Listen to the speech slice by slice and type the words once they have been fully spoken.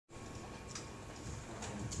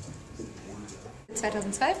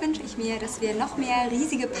2012 wünsche ich mir, dass wir noch mehr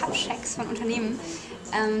riesige Pappschecks von Unternehmen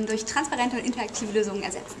durch transparente und interaktive Lösungen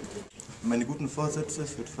ersetzen. Meine guten Vorsätze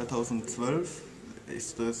für 2012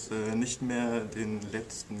 ist es, nicht mehr den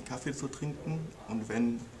letzten Kaffee zu trinken und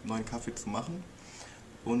wenn, neuen Kaffee zu machen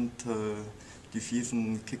und die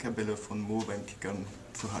fiesen Kickerbälle von Mo beim Kickern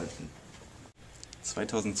zu halten.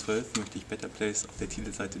 2012 möchte ich betterplace auf der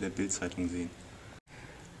Titelseite der Bild-Zeitung sehen.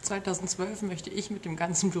 2012 möchte ich mit dem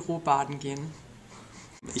ganzen Büro baden gehen.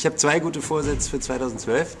 Ich habe 2 gute Vorsätze für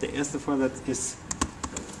 2012. Der erste Vorsatz ist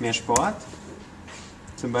mehr Sport.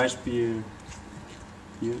 Zum Beispiel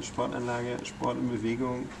hier Sportanlage, Sport und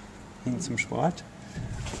Bewegung hin zum Sport.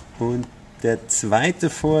 Und der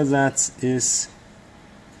zweite Vorsatz ist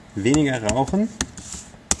weniger rauchen.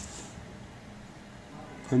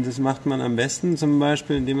 Und das macht man am besten zum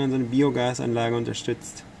Beispiel, indem man so eine Biogasanlage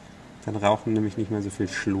unterstützt. Dann rauchen nämlich nicht mehr so viel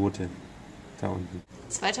Schlote da unten.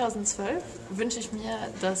 2012 wünsche ich mir,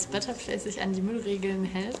 dass betterplace sich an die Müllregeln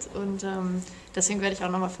hält und deswegen werde ich auch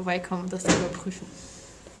nochmal vorbeikommen und das zu überprüfen.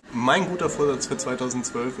 Mein guter Vorsatz für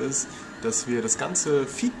 2012 ist, dass wir das ganze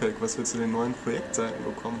Feedback, was wir zu den neuen Projektseiten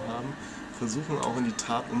bekommen haben, versuchen auch in die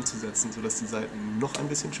Tat umzusetzen, sodass die Seiten noch ein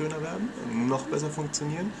bisschen schöner werden, noch besser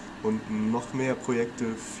funktionieren und noch mehr Projekte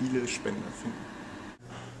viele Spender finden.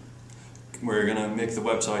 We're going to make the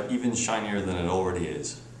website even shinier than it already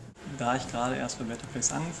is. Da ich gerade erst bei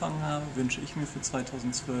betterplace angefangen habe, wünsche ich mir für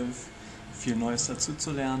 2012 viel Neues dazu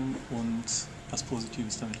zu lernen und was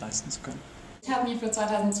Positives damit leisten zu können. Ich habe mir für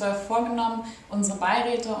 2012 vorgenommen, unsere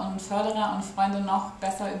Beiräte und Förderer und Freunde noch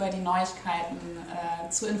besser über die Neuigkeiten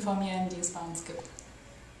zu informieren, die es bei uns gibt.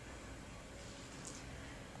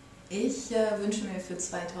 Ich wünsche mir für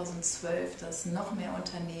 2012, dass noch mehr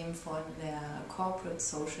Unternehmen von der Corporate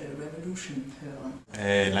Social Revolution hören.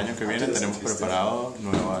 El año que viene tenemos preparado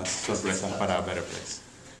nuevas sorpresas para betterplace.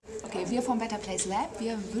 Okay, wir vom Better Place Lab,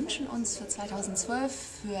 wir wünschen uns für 2012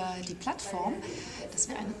 für die Plattform, dass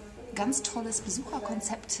wir ein ganz tolles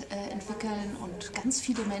Besucherkonzept entwickeln und ganz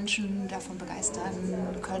viele Menschen davon begeistern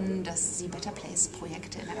können, dass sie Better Place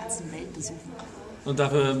Projekte in der ganzen Welt besuchen. Und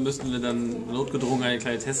dafür müssten wir dann notgedrungen eine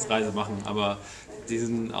kleine Testreise machen, aber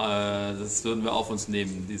das würden wir auf uns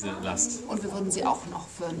nehmen, diese Last. Und wir würden sie auch noch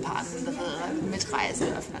für ein paar andere Mitreisen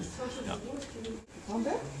öffnen. Ja.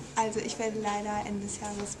 Also ich werde leider Ende des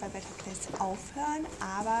Jahres bei betterplace aufhören,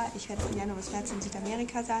 aber ich werde von Januar bis März in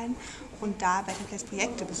Südamerika sein und da betterplace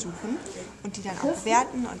Projekte besuchen und die dann auch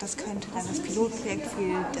bewerten und das könnte dann das Pilotprojekt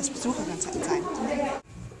für das Besucherkonzept sein.